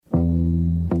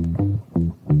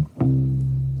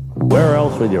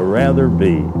else would you rather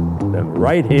be than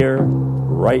right here,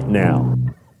 right now?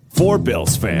 For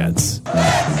Bills fans.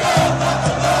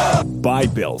 By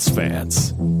Bills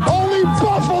fans. Only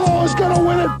Buffalo is going to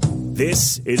win it.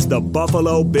 This is the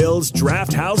Buffalo Bills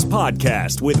Draft House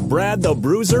Podcast with Brad the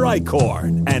Bruiser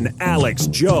Eichkorn and Alex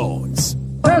Joes.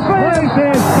 This place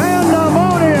is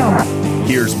pandemonium.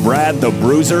 Here's Brad the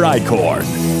Bruiser Eichkorn.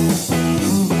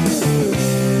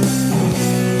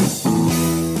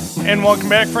 And welcome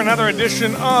back for another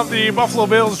edition of the Buffalo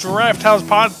Bills Draft House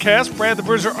Podcast. Brad the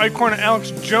Bruiser Eichkorn and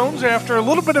Alex Jones. After a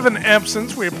little bit of an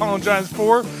absence, we apologize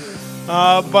for.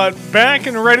 But back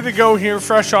and ready to go here,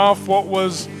 fresh off what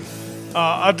was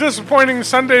a disappointing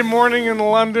Sunday morning in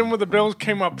London where the Bills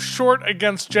came up short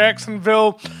against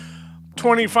Jacksonville.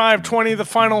 25-20, the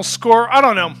final score. I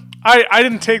don't know. I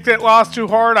didn't take that loss too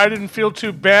hard. I didn't feel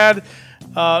too bad.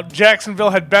 Jacksonville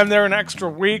had been there an extra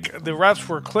week. The refs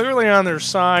were clearly on their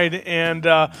side, and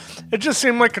it just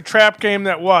seemed like a trap game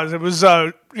that was. It was,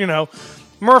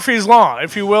 Murphy's Law,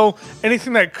 if you will.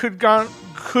 Anything that could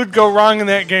go wrong in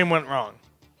that game went wrong.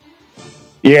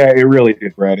 Yeah, it really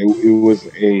did, Brad. It was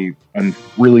a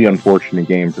really unfortunate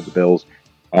game for the Bills.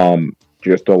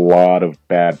 Just a lot of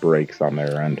bad breaks on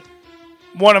their end.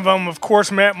 One of them, of course,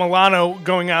 Matt Milano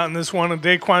going out in this one, and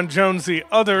Daquan Jones the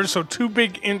other. So two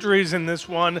big injuries in this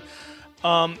one.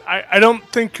 I don't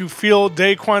think you feel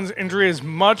Daquan's injury as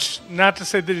much. Not to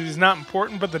say that he's not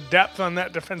important, but the depth on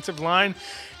that defensive line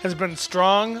has been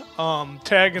strong.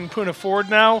 Tag and Puna Ford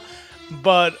now.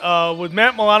 But with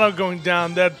Matt Milano going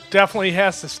down, that definitely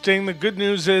has to sting. The good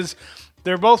news is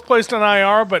they're both placed on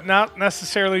IR, but not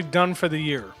necessarily done for the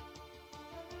year.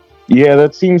 Yeah,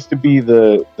 that seems to be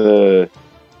the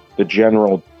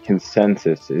general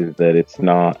consensus, is that it's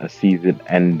not a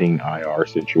season-ending IR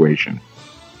situation.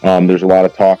 There's a lot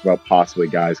of talk about possibly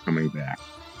guys coming back.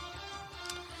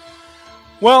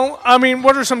 Well, I mean,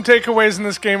 what are some takeaways in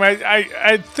this game?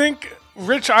 I think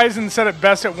Rich Eisen said it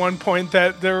best at one point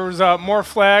that there was more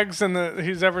flags than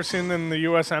he's ever seen in the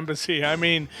U.S. Embassy. I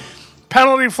mean,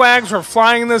 penalty flags were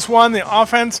flying in this one. The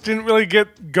offense didn't really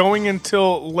get going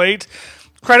until late.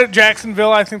 Credit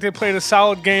Jacksonville. I think they played a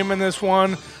solid game in this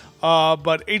one.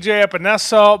 But A.J.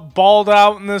 Epinesa balled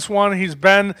out in this one. He's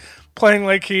been playing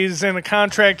like he's in a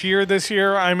contract year this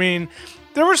year. I mean,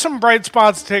 there were some bright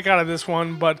spots to take out of this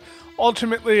one, but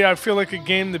ultimately I feel like a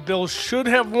game the Bills should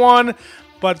have won.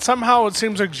 But somehow it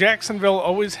seems like Jacksonville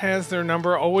always has their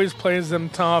number, always plays them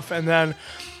tough, and then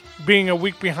being a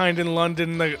week behind in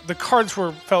London, the cards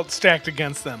felt stacked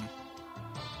against them.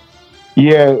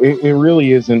 Yeah, it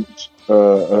really isn't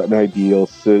an ideal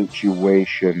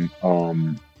situation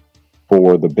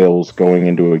for the Bills going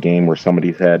into a game where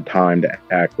somebody's had time to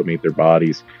acclimate their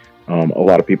bodies. A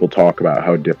lot of people talk about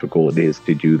how difficult it is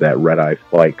to do that red-eye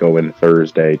flight, go in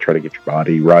Thursday, try to get your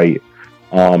body right.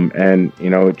 And,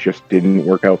 it just didn't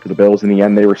work out for the Bills. In the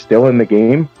end, they were still in the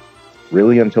game,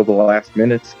 really, until the last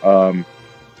minutes.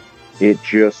 It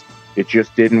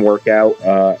just didn't work out.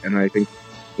 And I think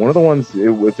one of the ones, it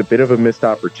was a bit of a missed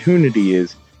opportunity,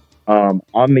 is on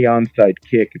the onside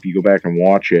kick. If you go back and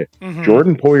watch it,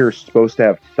 Jordan Poyer is supposed to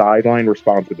have sideline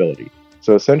responsibility.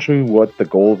 So essentially what the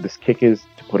goal of this kick is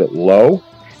to put it low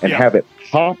and have it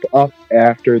pop up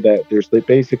after that. There's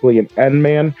basically an end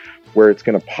man where it's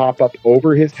going to pop up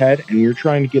over his head, and you're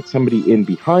trying to get somebody in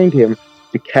behind him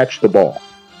to catch the ball.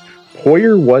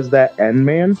 Poyer was that end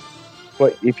man,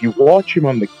 but if you watch him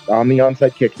on the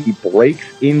onside kick, he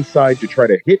breaks inside to try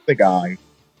to hit the guy.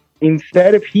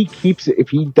 Instead, if he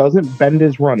doesn't bend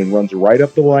his run and runs right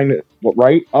up the line,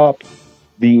 right up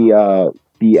the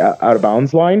out of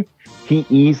bounds line, he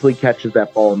easily catches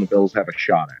that ball and the Bills have a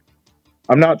shot at it.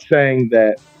 I'm not saying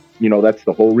that, that's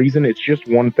the whole reason. It's just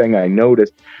one thing I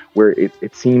noticed where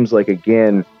it seems like,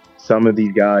 again, some of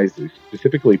these guys,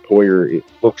 specifically Poyer, it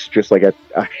looks just like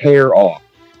a hair off.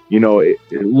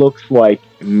 It looks like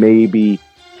maybe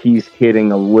he's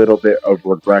hitting a little bit of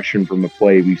regression from the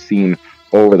play we've seen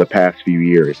over the past few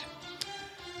years.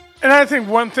 And I think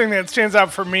one thing that stands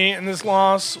out for me in this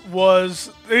loss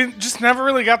was they just never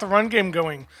really got the run game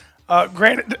going.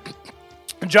 Granted,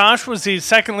 Josh was the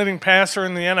second leading passer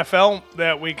in the NFL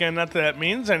that weekend. Not that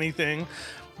means anything,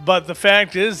 but the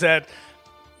fact is that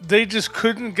they just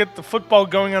couldn't get the football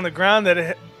going on the ground.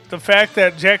 The fact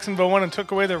that Jacksonville went and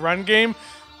took away their run game,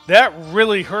 that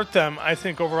really hurt them, I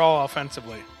think, overall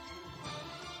offensively.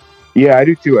 Yeah, I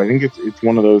do too. I think it's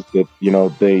one of those that,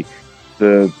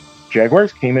 the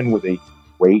Jaguars came in with a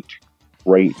great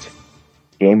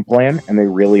game plan, and they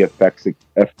really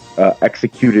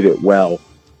executed it well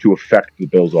to affect the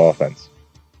Bills' offense.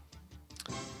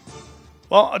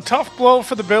 Well, a tough blow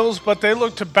for the Bills, but they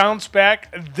look to bounce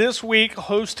back this week,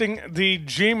 hosting the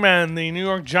G-Men. The New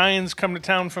York Giants come to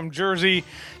town from Jersey,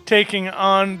 taking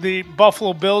on the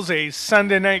Buffalo Bills, a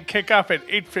Sunday night kickoff at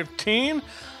 8:15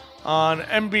 on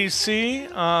NBC.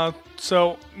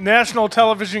 So, national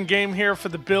television game here for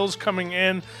the Bills coming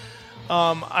in.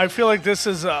 I feel like this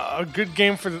is a good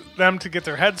game for them to get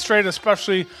their head straight,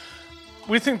 especially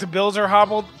we think the Bills are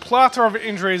hobbled. Plethora of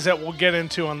injuries that we'll get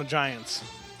into on the Giants.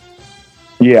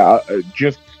 Yeah,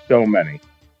 just so many.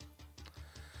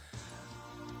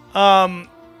 Right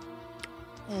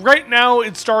now,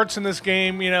 it starts in this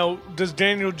game, does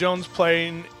Daniel Jones play?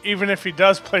 And even if he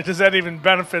does play, does that even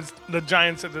benefit the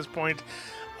Giants at this point?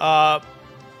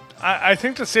 I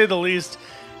think, to say the least,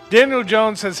 Daniel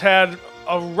Jones has had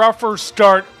a rougher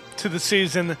start to the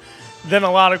season than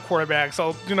a lot of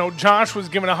quarterbacks. Josh was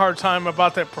given a hard time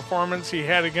about that performance he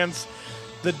had against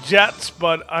the Jets,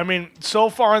 but so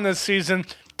far in this season,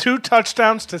 2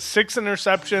 touchdowns to 6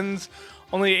 interceptions,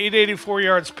 only 884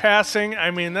 yards passing.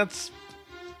 That's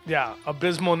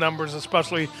abysmal numbers,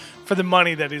 especially for the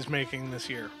money that he's making this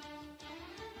year.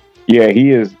 Yeah, he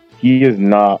has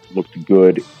not looked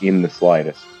good in the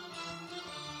slightest.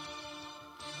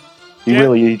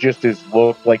 He just has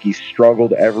looked like he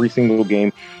struggled every single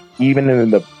game, even in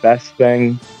the best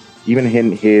thing, even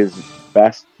in his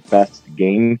best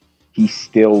game. He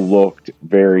still looked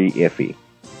very iffy.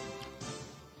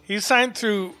 He signed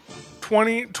through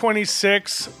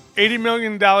 2026, $80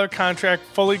 million contract,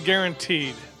 fully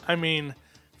guaranteed.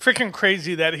 Freaking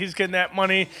crazy that he's getting that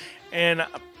money. And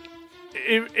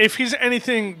if he's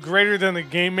anything greater than a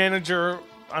game manager,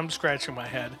 I'm scratching my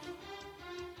head.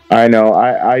 I know.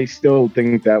 I still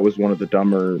think that was one of the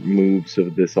dumber moves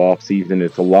of this offseason.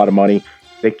 It's a lot of money.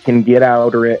 They can get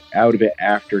out of it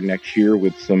after next year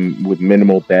with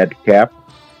minimal dead cap.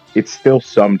 It's still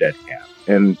some dead cap.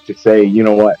 And to say, you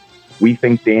know what, we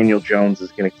think Daniel Jones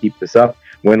is going to keep this up,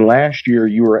 when last year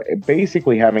you were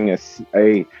basically having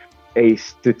a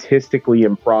statistically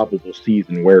improbable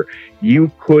season where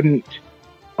you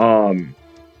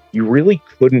really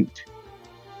couldn't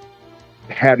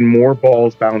had more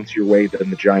balls bounce your way than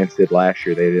the Giants did last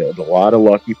year. They did a lot of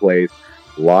lucky plays,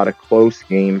 a lot of close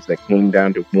games that came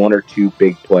down to 1 or 2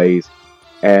 big plays,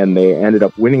 and they ended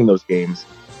up winning those games.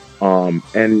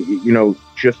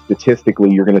 Just statistically,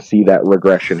 you're going to see that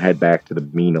regression head back to the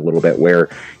mean a little bit, where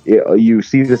you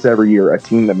see this every year. A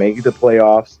team that makes the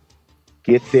playoffs,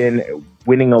 gets in,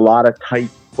 winning a lot of tight,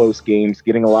 close games,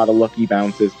 getting a lot of lucky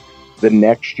bounces. The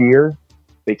next year,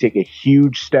 they take a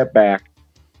huge step back,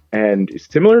 and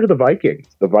similar to the Vikings.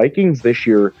 The Vikings this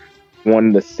year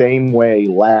won the same way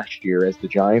last year as the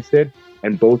Giants did,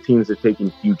 and both teams are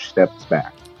taking huge steps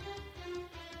back.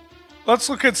 Let's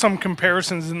look at some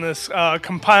comparisons in this,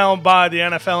 compiled by the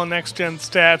NFL Next Gen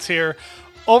Stats here.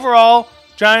 Overall,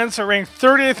 Giants are ranked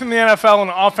 30th in the NFL in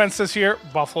offense this year.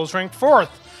 Buffalo's ranked 4th.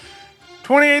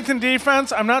 28th in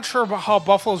defense. I'm not sure about how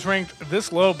Buffalo's ranked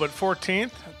this low, but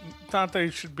 14th. Thought they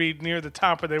should be near the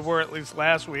top, or they were at least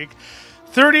last week.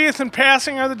 30th in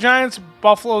passing are the Giants.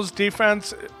 Buffalo's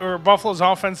offense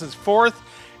is 4th,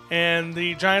 and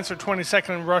the Giants are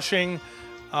 22nd in rushing.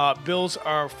 Bills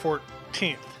are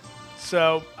 14th.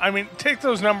 So, take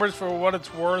those numbers for what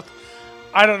it's worth.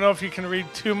 I don't know if you can read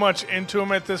too much into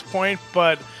them at this point,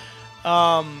 but,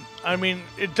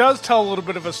 it does tell a little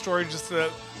bit of a story, just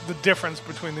the difference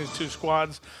between these two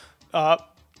squads.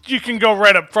 You can go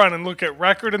right up front and look at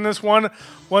record in this one.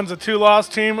 One's a 2-loss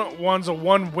team, one's a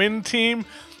 1-win team.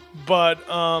 But,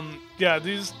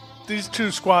 these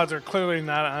two squads are clearly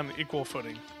not on equal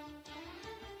footing.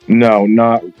 No,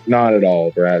 not at all,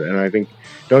 Brad. And I think,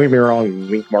 don't get me wrong, I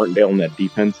think Martindale and that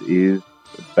defense is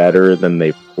better than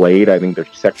they played. I think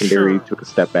their secondary took a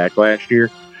step back this year,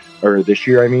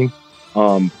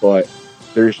 but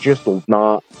there's just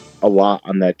not a lot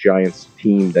on that Giants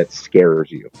team that scares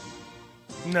you.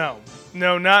 No,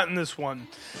 not in this one.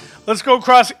 Let's go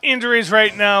across injuries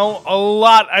right now. A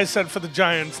lot, I said, for the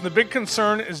Giants. And the big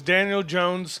concern is Daniel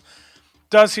Jones.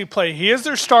 Does he play? He is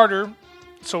their starter,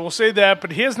 so we'll say that,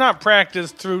 but he has not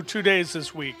practiced through 2 days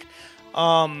this week.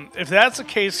 If that's the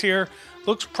case here,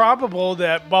 looks probable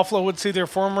that Buffalo would see their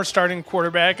former starting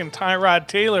quarterback and Tyrod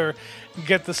Taylor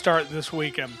get the start this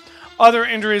weekend. Other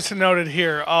injuries to noted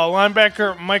here.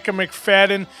 Linebacker Micah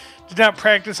McFadden did not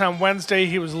practice on Wednesday.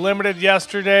 He was limited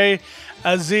yesterday.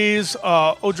 Azeez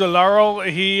Ojularo,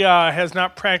 he has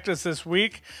not practiced this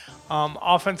week.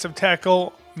 Offensive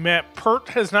tackle Matt Pert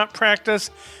has not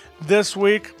practiced this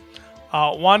week.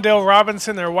 Wan'Dale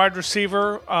Robinson, their wide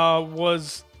receiver,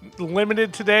 was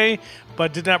limited today,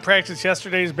 but did not practice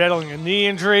yesterday. He's battling a knee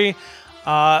injury.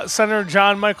 Center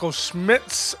John Michael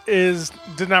Schmitz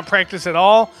did not practice at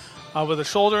all with a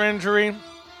shoulder injury.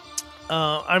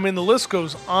 The list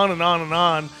goes on and on and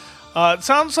on. It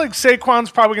sounds like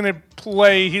Saquon's probably going to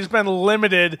play. He's been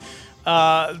limited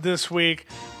this week.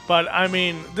 But,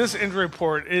 this injury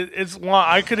report, it's long.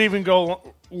 I could even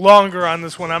go longer on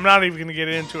this one. I'm not even going to get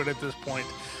into it at this point.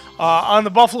 On the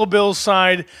Buffalo Bills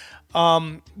side,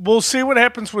 we'll see what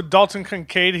happens with Dalton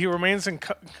Kincaid. He remains in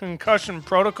concussion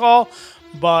protocol,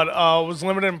 but was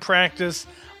limited in practice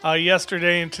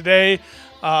yesterday and today.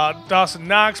 Dawson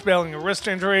Knox battling a wrist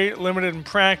injury, limited in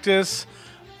practice.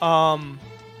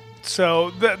 So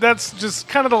that's just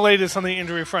kind of the latest on the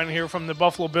injury front here from the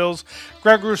Buffalo Bills.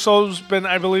 Greg Rousseau's been,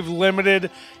 I believe, limited.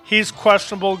 He's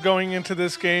questionable going into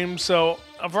this game. So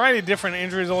a variety of different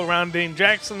injuries all around. Dane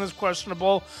Jackson is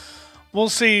questionable. We'll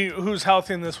see who's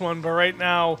healthy in this one. But right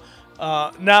now,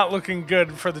 not looking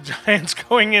good for the Giants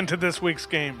going into this week's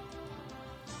game.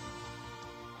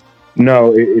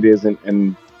 No, it isn't.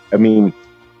 And,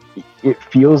 it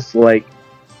feels like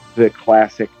the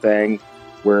classic thing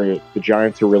where the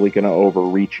Giants are really going to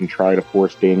overreach and try to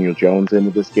force Daniel Jones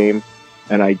into this game,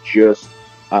 and I just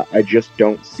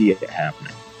don't see it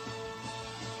happening.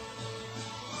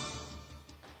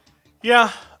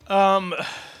 Yeah.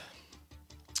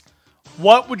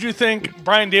 What would you think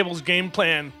Brian Dable's game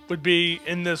plan would be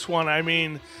in this one?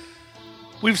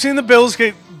 We've seen the Bills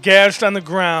get gashed on the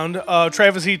ground.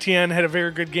 Travis Etienne had a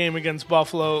very good game against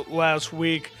Buffalo last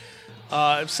week.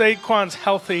 If Saquon's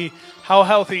healthy, how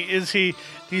healthy is he?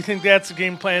 Do you think that's the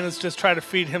game plan, is just try to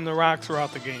feed him the rock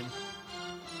throughout the game?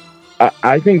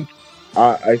 I think,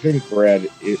 Brad,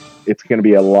 it's going to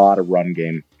be a lot of run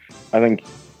game. I think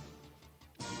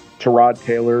Tyrod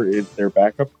Taylor is their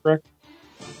backup, correct?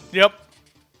 Yep.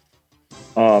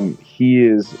 He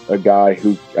is a guy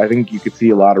who I think you could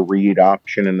see a lot of read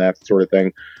option and that sort of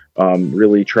thing.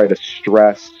 Really try to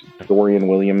stress Dorian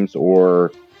Williams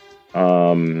or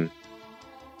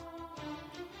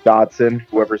Dodson,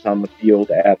 whoever's on the field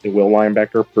at the will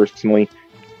linebacker. Personally,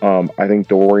 I think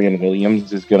Dorian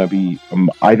Williams is going to be.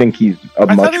 I think he's a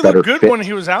much better good fit. When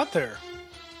he was out there.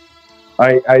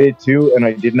 I did too, and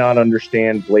I did not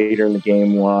understand later in the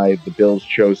game why the Bills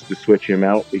chose to switch him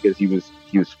out, because he was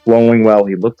flowing well.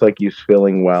 He looked like he was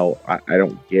feeling well. I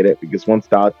don't get it, because once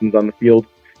Dodson's on the field,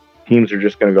 teams are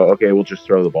just going to go, okay, we'll just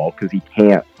throw the ball, because he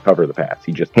can't cover the pass.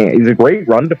 He just can't. He's a great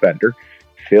run defender,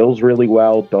 fills really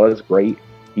well, does great.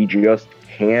 He just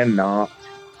cannot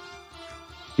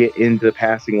get into the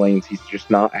passing lanes. He's just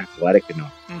not athletic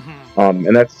enough. Mm-hmm.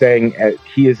 And that's saying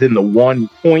he is in the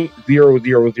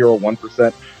 1.0001%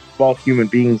 of all human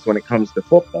beings when it comes to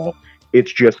football.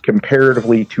 It's just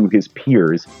comparatively to his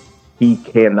peers, he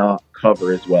cannot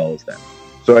cover as well as them.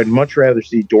 So I'd much rather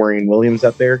see Dorian Williams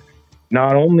out there,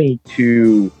 not only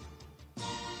because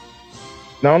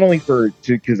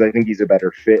I think he's a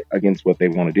better fit against what they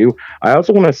want to do. I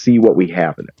also want to see what we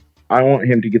have in it. I want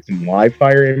him to get some live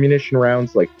fire ammunition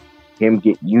rounds, like him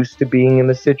get used to being in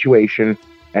the situation,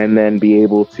 and then be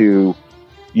able to,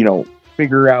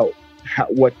 figure out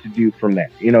what to do from there.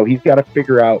 He's got to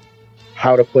figure out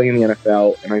how to play in the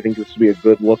NFL, and I think this will be a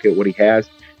good look at what he has.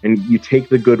 And you take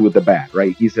the good with the bad,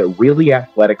 right? He's a really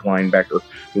athletic linebacker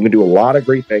who can do a lot of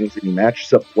great things, and he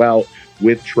matches up well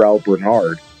with Terrell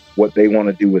Bernard, what they want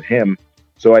to do with him.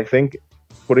 So I think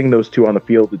putting those two on the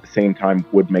field at the same time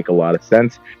would make a lot of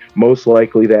sense. Most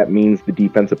likely that means the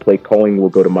defensive play calling will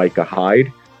go to Micah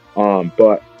Hyde.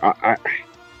 But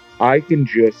I think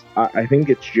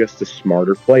it's just a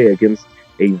smarter play against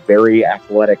a very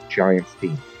athletic Giants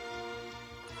team.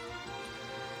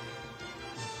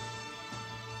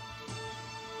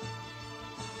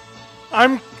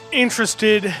 I'm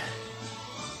interested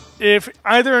if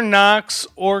either Knox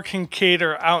or Kincaid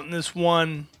are out in this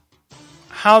one,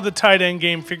 how the tight end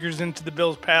game figures into the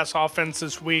Bills' pass offense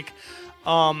this week.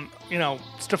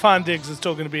 Stephon Diggs is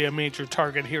still going to be a major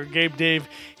target here. Gabe Dave,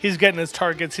 he's getting his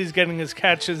targets. He's getting his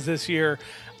catches this year.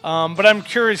 But I'm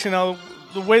curious, the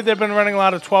way they've been running a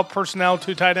lot of 12 personnel,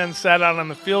 2 tight ends sat out on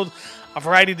the field a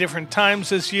variety of different times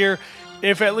this year.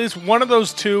 If at least one of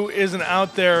those two isn't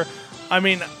out there,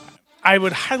 I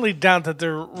would highly doubt that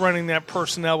they're running that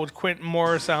personnel with Quentin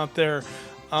Morris out there.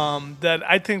 That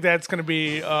I think that's going to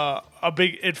be a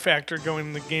big it factor going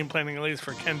in the game planning, at least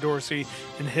for Ken Dorsey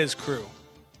and his crew.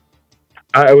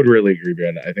 I would really agree,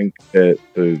 Brad. I think that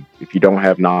if you don't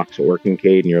have Knox or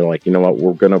Kincaid, and you're like, you know what,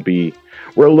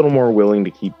 we're a little more willing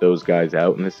to keep those guys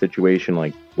out in this situation.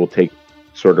 Like, we'll take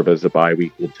sort of as a bye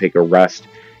week, we'll take a rest,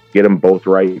 get them both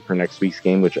right for next week's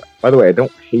game. Which, by the way, I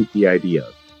don't hate the idea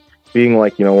of being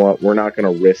like, you know what, we're not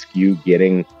going to risk you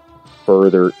getting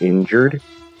further injured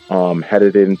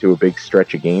headed into a big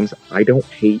stretch of games, I don't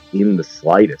hate in the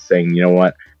slightest saying, you know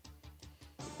what,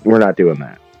 we're not doing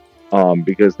that.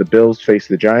 Because the Bills face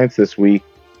the Giants this week,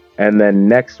 and then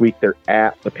next week they're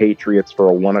at the Patriots for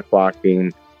a 1:00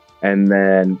 game, and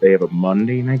then they have a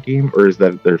Monday night game, or is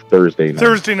that their Thursday night?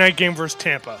 Thursday night game versus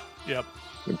Tampa. Yep.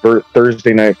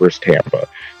 Thursday night versus Tampa.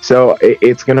 So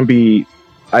it's going to be,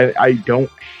 I don't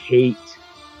hate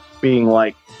being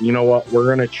like, you know what, we're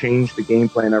going to change the game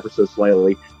plan ever so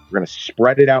slightly. We're going to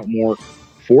spread it out more,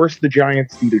 force the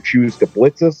Giants to either choose to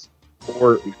blitz us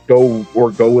or go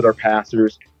with our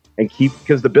passers and keep,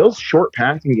 because the Bills' short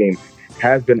passing game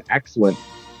has been excellent.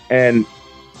 And,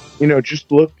 you know,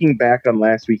 just looking back on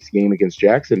last week's game against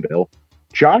Jacksonville,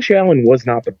 Josh Allen was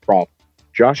not the problem.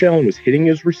 Josh Allen was hitting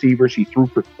his receivers. He threw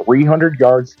for 300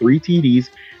 yards, 3 TDs.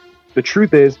 The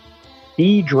truth is,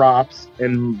 he drops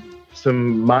in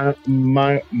some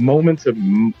moments of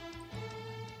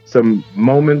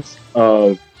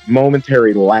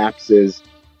momentary lapses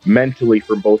mentally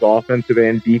from both offensive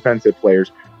and defensive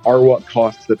players are what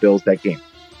costs the Bills that game.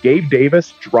 Gabe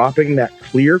Davis dropping that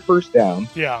clear first down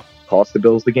cost the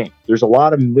Bills the game. There's a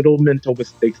lot of little mental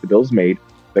mistakes the Bills made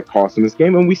that cost them this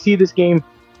game, and we see this game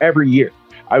every year.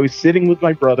 I was sitting with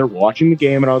my brother watching the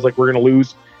game, and I was like, we're going to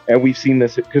lose, and we've seen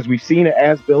this because we've seen it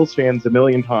as Bills fans a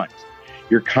million times.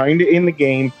 You're kind of in the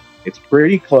game. It's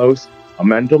pretty close. A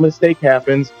mental mistake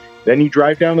happens. Then you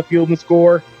drive down the field and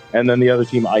score, and then the other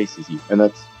team ices you. And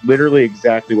that's literally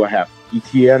exactly what happened.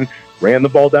 ETN ran the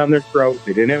ball down their throat.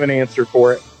 They didn't have an answer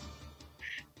for it.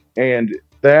 And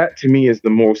that, to me, is the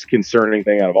most concerning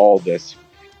thing out of all of this,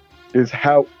 is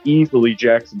how easily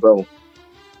Jacksonville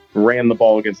ran the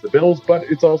ball against the Bills. But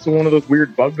it's also one of those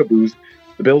weird bugaboos.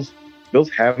 The Bills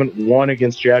haven't won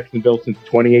against Jacksonville since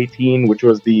 2018, which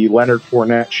was the Leonard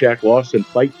Fournette, Shaq Lawson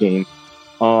fight game.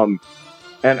 And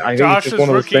I think it's just one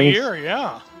of those things. Year,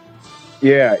 yeah.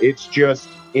 Yeah, it's just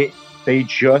they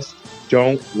just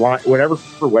don't want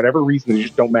for whatever reason, they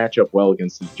just don't match up well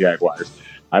against the Jaguars.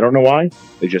 I don't know why.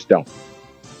 They just don't.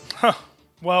 Huh.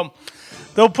 Well,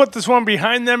 they'll put this one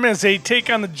behind them as they take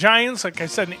on the Giants. Like I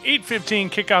said, an 8:15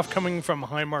 kickoff coming from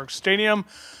Highmark Stadium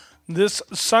this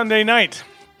Sunday night.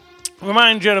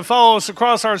 Remind you to follow us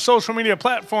across our social media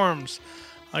platforms.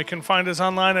 You can find us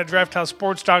online at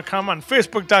drafthousesports.com, on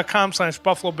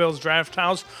facebook.com/Buffalo Bills Draft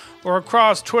House, or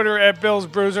across Twitter at Bills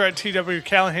Bruiser, at TW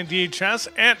Callahan DHS,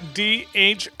 at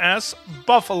DHS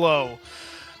Buffalo.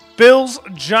 Bills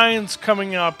Giants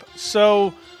coming up.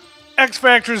 So X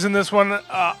factors in this one.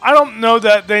 I don't know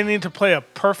that they need to play a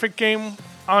perfect game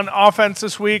on offense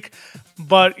this week,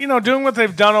 but, you know, doing what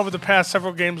they've done over the past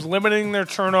several games, limiting their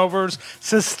turnovers,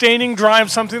 sustaining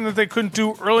drives, something that they couldn't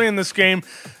do early in this game.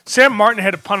 Sam Martin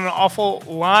had to punt an awful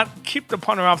lot. Keep the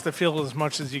punter off the field as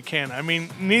much as you can. I mean,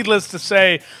 needless to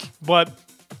say, but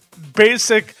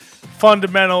basic,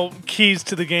 fundamental keys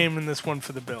to the game in this one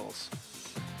for the Bills.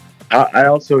 I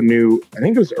also knew, I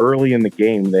think it was early in the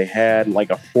game, they had like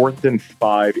a 4th and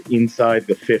 5 inside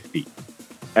the 50,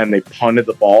 and they punted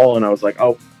the ball, and I was like,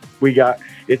 oh,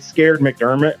 it scared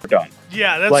McDermott. We're done.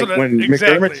 Yeah, that's like when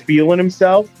McDermott's feeling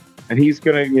himself, and he's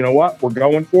gonna, you know what, we're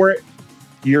going for it.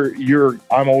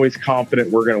 I'm always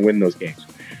confident we're gonna win those games.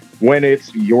 When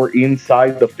you're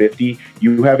inside the 50,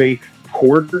 you have a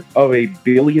 $250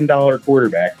 million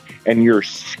quarterback, and you're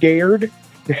scared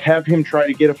to have him try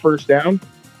to get a first down.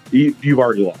 You've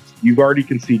already lost. You've already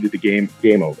conceded the game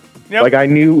over. Yep. Like, I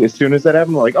knew as soon as that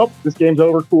happened, like, oh, this game's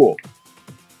over, cool.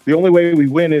 The only way we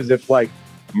win is if, like,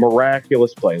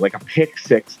 miraculous play, like a pick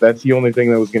six. That's the only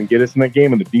thing that was going to get us in that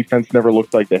game, and the defense never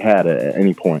looked like they had it at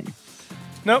any point.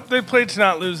 Nope, they played to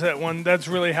not lose that one. That's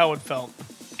really how it felt.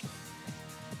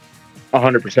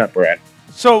 100%, Brad.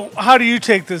 So how do you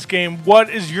take this game? What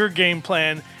is your game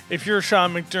plan? If you're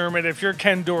Sean McDermott, if you're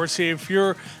Ken Dorsey, if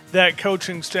you're that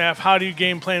coaching staff, how do you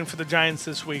game plan for the Giants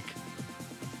this week?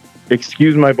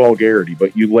 Excuse my vulgarity,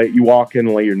 but you walk in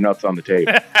and lay your nuts on the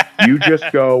table. You just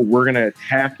go, we're going to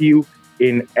attack you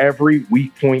in every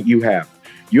weak point you have.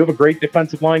 You have a great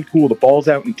defensive line, cool. The ball's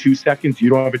out in 2 seconds. You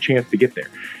don't have a chance to get there.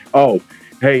 Oh,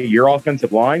 hey, your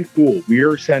offensive line, cool. We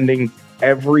are sending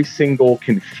every single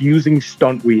confusing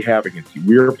stunt we have against you.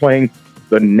 We are playing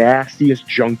the nastiest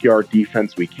junkyard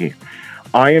defense we can.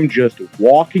 I am just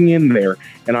walking in there,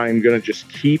 and I am going to just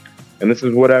keep, and this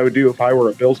is what I would do if I were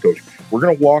a Bills coach. We're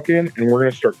going to walk in, and we're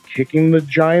going to start kicking the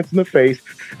Giants in the face,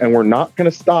 and we're not going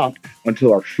to stop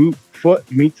until our foot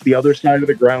meets the other side of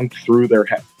the ground through their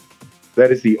head.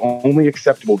 That is the only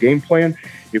acceptable game plan.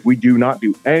 If we do not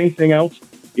do anything else,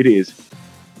 it is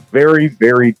very,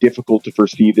 very difficult to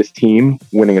foresee this team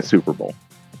winning a Super Bowl.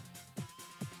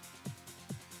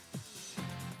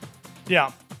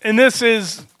 Yeah, and this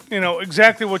is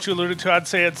exactly what you alluded to. I'd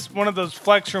say it's one of those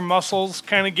flex your muscles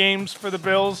kind of games for the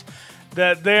Bills,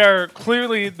 that they are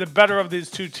clearly the better of these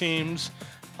two teams.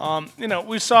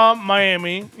 We saw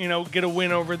Miami, get a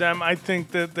win over them. I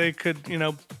think that they could,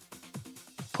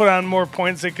 put on more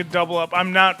points. They could double up.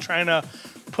 I'm not trying to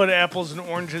put apples and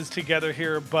oranges together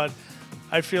here, but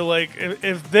I feel like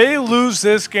if they lose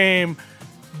this game,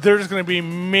 there's going to be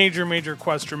major, major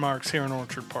question marks here in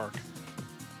Orchard Park.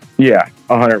 Yeah,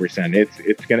 100%.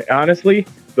 It's going to, honestly,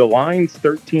 the line's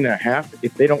 13.5.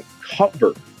 If they don't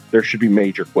cover, there should be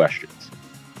major questions.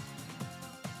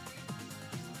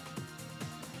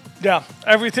 Yeah,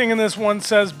 everything in this one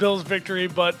says Bills victory,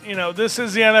 but, this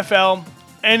is the NFL.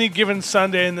 Any given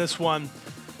Sunday in this one.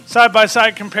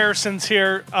 Side-by-side comparisons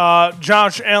here.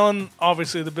 Josh Allen,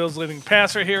 obviously the Bills' leading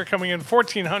passer here, coming in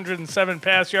 1,407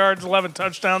 pass yards, 11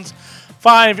 touchdowns,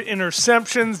 5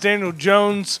 interceptions. Daniel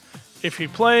Jones, if he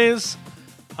plays,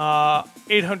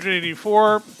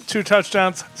 884, 2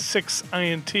 touchdowns, 6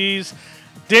 INTs.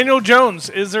 Daniel Jones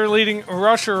is their leading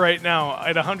rusher right now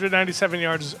at 197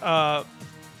 yards.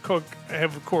 Cook,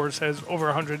 of course, has over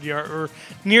 100 yards, or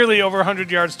nearly over 100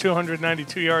 yards,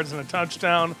 292 yards and a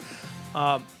touchdown.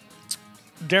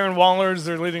 Darren Waller is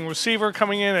their leading receiver,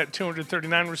 coming in at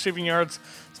 239 receiving yards.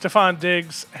 Stephon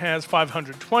Diggs has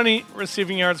 520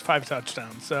 receiving yards, 5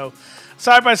 touchdowns. So,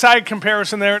 side-by-side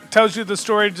comparison there tells you the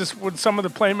story just with some of the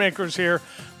playmakers here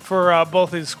for both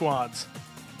these squads.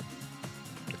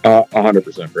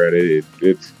 100%, Brad.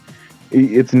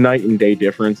 It's night and day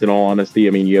difference, in all honesty.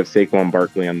 I mean, you have Saquon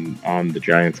Barkley on the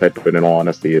Giants side, but in all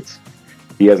honesty,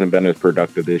 he hasn't been as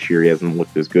productive this year. He hasn't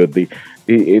looked as good.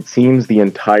 It seems the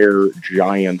entire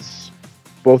Giants,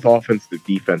 both offense and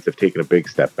defense, have taken a big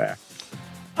step back.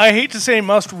 I hate to say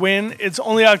must win. It's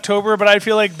only October, but I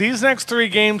feel like these next 3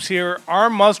 games here are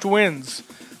must wins.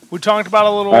 We talked about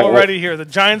a little already here. The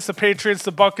Giants, the Patriots,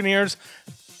 the Buccaneers.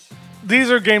 These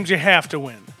are games you have to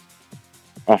win.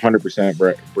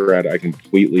 100%, Brad. I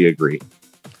completely agree.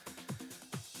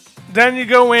 Then you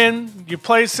go in, you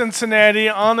play Cincinnati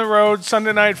on the road,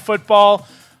 Sunday Night Football.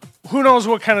 Who knows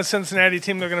what kind of Cincinnati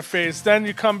team they're going to face. Then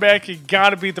you come back, you got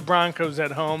to beat the Broncos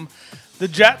at home. The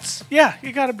Jets, yeah,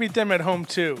 you got to beat them at home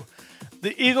too.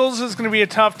 The Eagles is going to be a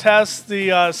tough test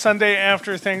the Sunday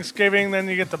after Thanksgiving. Then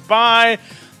you get the bye.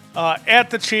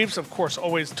 At the Chiefs, of course,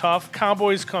 always tough.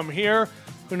 Cowboys come here.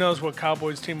 Who knows what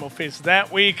Cowboys team will face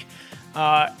that week.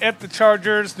 At the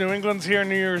Chargers, New England's here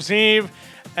New Year's Eve.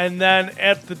 And then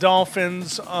at the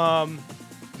Dolphins,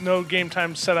 no game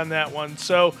time set on that one.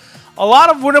 So a lot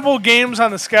of winnable games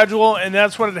on the schedule, and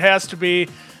that's what it has to be.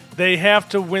 They have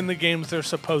to win the games they're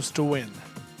supposed to win.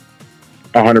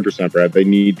 100%, Brad. They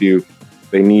need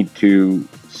to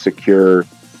secure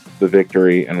the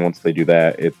victory, and once they do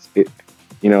that,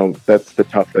 that's the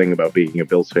tough thing about being a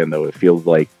Bills fan, though. It feels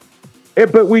like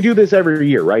but we do this every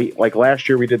year, right? Like last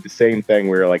year we did the same thing.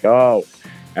 We were like,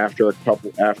 after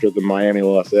the Miami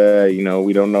loss,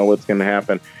 we don't know what's going to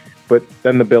happen. But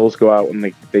then the Bills go out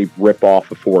and they rip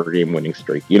off a 4-game winning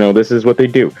streak. This is what they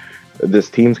do. This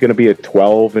team's going to be a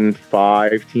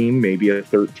 12-5 team, maybe a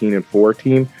 13-4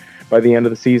 team by the end of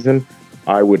the season.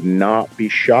 I would not be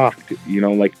shocked.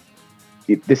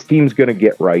 This team's going to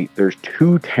get right. There's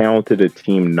too talented a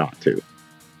team not to.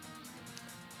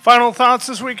 Final thoughts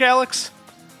this week, Alex?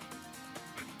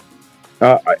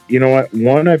 You know what?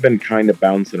 One I've been kind of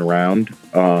bouncing around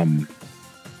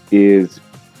is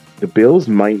the Bills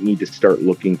might need to start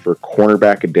looking for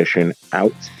cornerback addition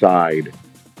outside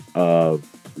of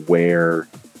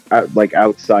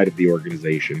outside of the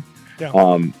organization. Yeah.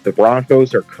 The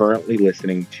Broncos are currently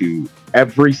listening to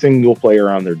every single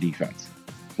player on their defense,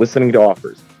 listening to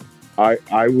offers.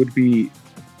 I would be,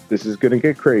 this is going to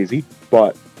get crazy,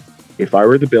 but if I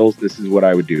were the Bills, this is what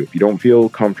I would do. If you don't feel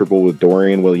comfortable with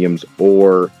Dorian Williams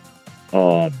or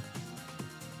Dodson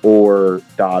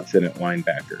at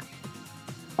linebacker,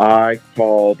 I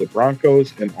call the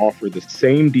Broncos and offer the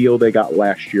same deal they got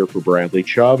last year for Bradley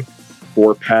Chubb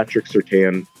for Patrick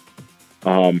Surtain,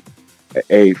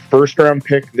 a first-round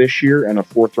pick this year and a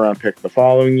fourth-round pick the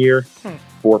following year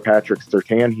for Patrick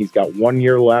Surtain. He's got 1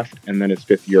 year left, and then his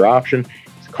 5th-year option.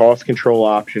 His cost control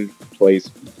option,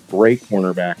 plays great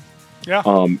cornerback. Yeah.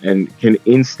 And can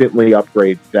instantly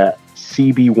upgrade that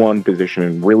CB1 position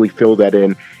and really fill that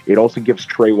in. It also gives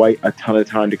Trey White a ton of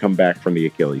time to come back from the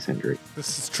Achilles injury.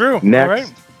 This is true. Next, all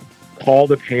right. Call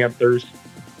the Panthers.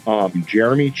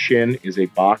 Jeremy Chin is a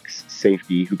box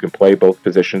safety who can play both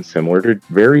positions,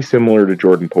 very similar to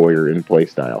Jordan Poyer in play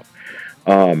style.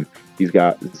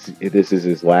 This is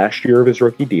his last year of his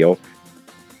rookie deal.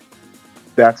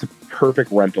 That's a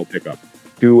perfect rental pickup.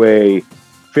 Do a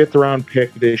 5th-round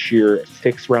pick this year, a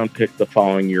 6th-round pick the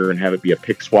following year, and have it be a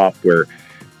pick swap where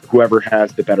whoever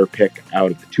has the better pick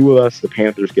out of the two of us, the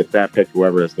Panthers get that pick.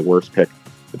 Whoever has the worst pick,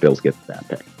 the Bills get that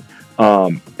pick.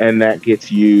 And that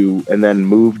gets you, and then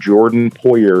move Jordan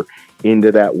Poyer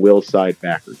into that will side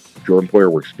backer. Jordan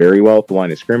Poyer works very well at the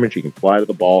line of scrimmage. He can fly to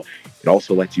the ball. It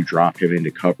also lets you drop him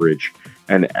into coverage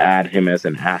and add him as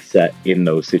an asset in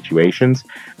those situations.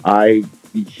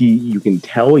 You can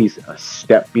tell he's a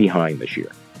step behind this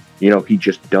year. He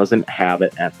just doesn't have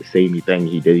it at the same thing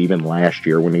he did even last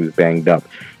year when he was banged up.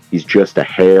 He's just a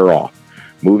hair off.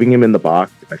 Moving him in the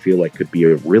box, I feel like could be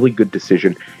a really good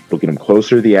decision. It'll get him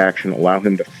closer to the action, allow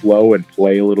him to flow and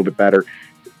play a little bit better,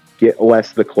 get less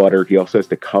of the clutter. He also has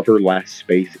to cover less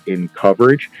space in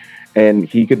coverage, and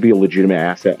he could be a legitimate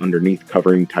asset underneath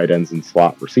covering tight ends and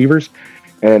slot receivers.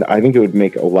 And I think it would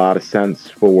make a lot of sense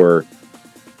for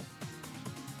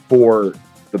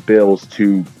the Bills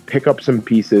to pick up some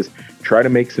pieces, try to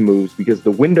make some moves, because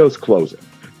the window's closing.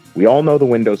 We all know the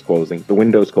window's closing. The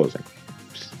window's closing.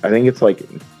 I think it's like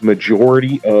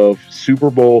majority of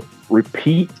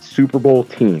repeat Super Bowl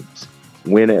teams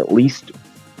win at least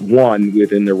one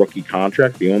within their rookie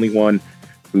contract. The only one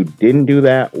who didn't do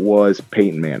that was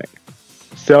Peyton Manning.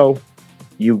 So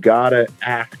you gotta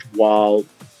act while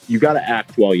you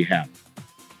have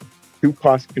 2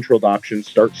 cost-controlled options.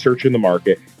 Start searching the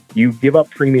market. You give up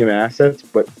premium assets,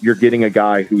 but you're getting a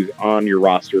guy who's on your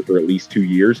roster for at least 2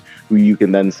 years, who you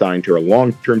can then sign to a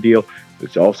long-term deal,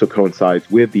 which also coincides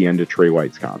with the end of Trey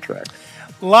White's contract.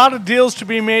 A lot of deals to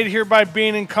be made here by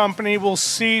Bean and Company. We'll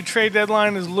see. Trade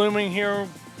deadline is looming here,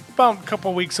 about a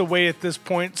couple weeks away at this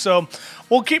point. So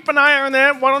we'll keep an eye on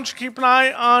that. Why don't you keep an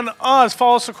eye on us?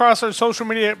 Follow us across our social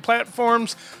media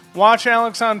platforms. Watch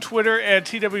Alex on Twitter at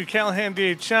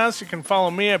TWCallahanDHS. You can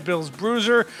follow me at Bill's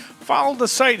Bruiser. Follow the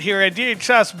site here at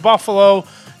DHS Buffalo.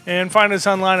 And find us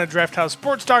online at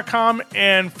DraftHouseSports.com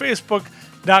and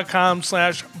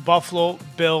Facebook.com/Buffalo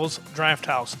Bills Draft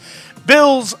House.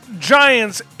 Bills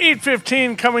Giants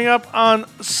 8:15 coming up on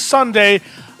Sunday,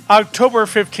 October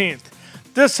 15th.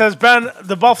 This has been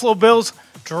the Buffalo Bills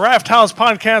Draft House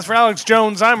podcast. For Alex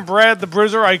Jones, I'm Brad the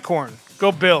Bruiser Eichkorn.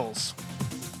 Go Bills.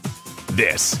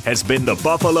 This has been the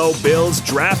Buffalo Bills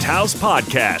Draft House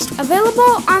Podcast.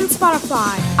 Available on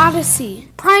Spotify, Odyssey,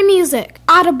 Prime Music,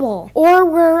 Audible, or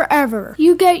wherever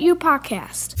you get your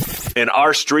podcast. An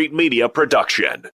R Street Media production.